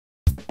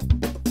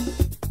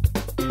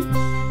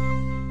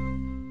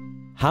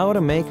How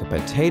to make a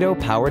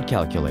potato-powered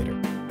calculator.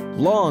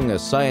 Long a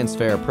science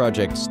fair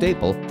project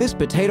staple, this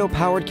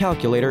potato-powered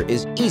calculator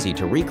is easy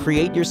to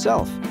recreate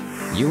yourself.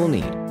 You will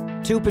need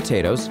 2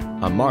 potatoes,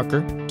 a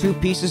marker, 2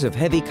 pieces of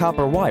heavy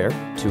copper wire,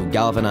 2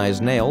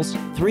 galvanized nails,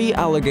 3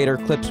 alligator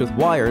clips with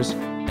wires,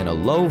 and a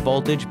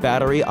low-voltage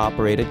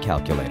battery-operated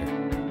calculator.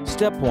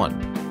 Step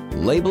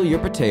 1. Label your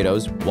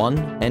potatoes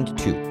 1 and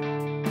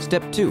 2.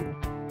 Step 2.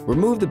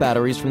 Remove the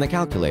batteries from the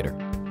calculator.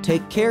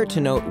 Take care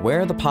to note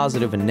where the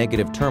positive and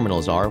negative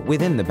terminals are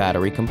within the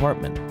battery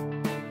compartment.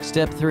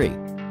 Step 3.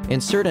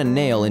 Insert a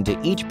nail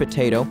into each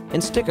potato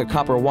and stick a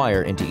copper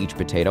wire into each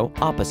potato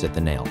opposite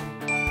the nail.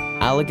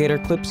 Alligator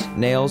clips,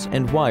 nails,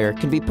 and wire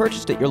can be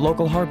purchased at your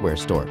local hardware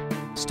store.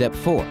 Step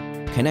 4.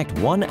 Connect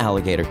one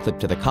alligator clip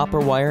to the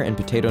copper wire in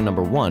potato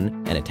number 1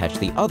 and attach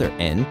the other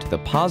end to the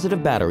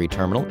positive battery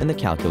terminal in the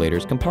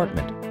calculator's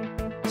compartment.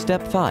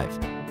 Step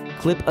 5.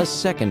 Clip a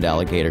second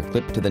alligator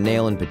clip to the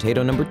nail in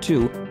potato number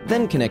 2,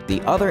 then connect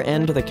the other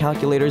end to the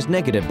calculator's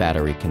negative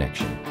battery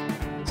connection.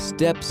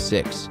 Step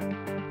 6.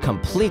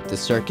 Complete the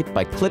circuit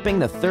by clipping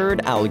the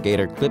third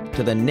alligator clip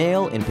to the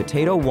nail in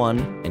potato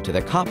 1 and to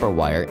the copper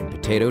wire in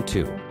potato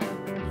 2.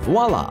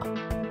 Voila!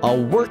 A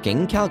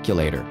working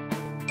calculator.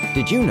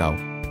 Did you know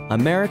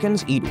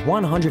Americans eat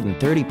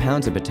 130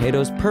 pounds of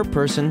potatoes per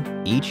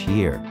person each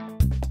year?